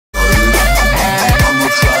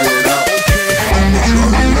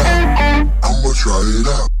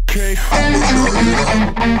Hello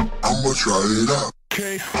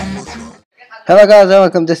guys and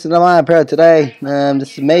welcome to my appearance today.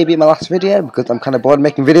 This may be my last video because I'm kind of bored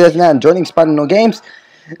making videos now and joining SpyderNoirGames,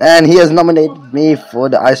 and he has nominated me for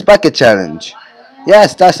the Ice Bucket challenge.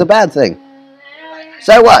 Yes, that's a bad thing.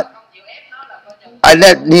 So what? I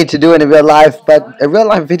don't need to do it in real life, but a real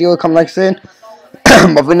life video will come like soon.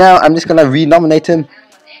 But for now, I'm just gonna re-nominate him.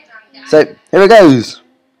 So here it goes.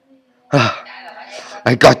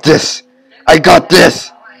 I got this. I got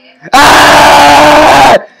this.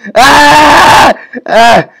 Ah! Ah!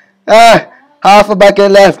 Ah! Ah! Half a bucket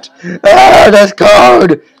left. Ah! That's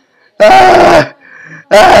cold. Ah!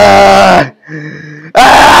 Ah!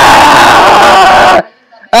 Ah!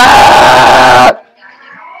 Ah!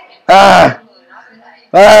 Ah!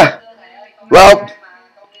 Ah! Well,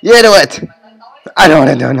 you do it. I don't want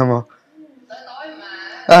to do it no more.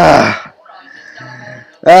 Ah!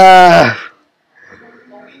 Ah!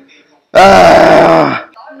 Ah!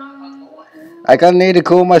 I kinda need to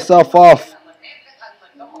cool myself off.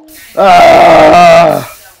 Ah!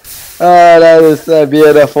 Oh, that is so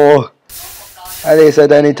beautiful. At least I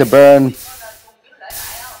don't need to burn.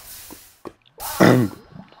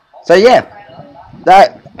 So yeah,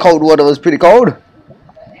 that cold water was pretty cold.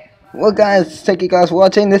 Well guys, thank you guys for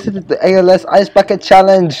watching. This is the ALS Ice Bucket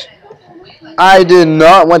challenge. I do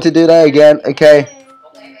not want to do that again, okay?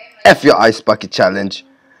 F your Ice Bucket challenge.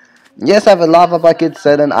 Yes, I have a lava bucket,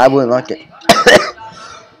 so then I will not get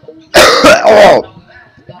oh,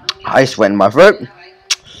 ice went in my throat.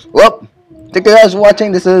 Well, thank you guys for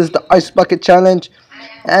watching. This is the Ice Bucket challenge,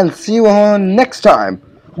 and see you on next time.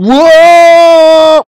 Whoa!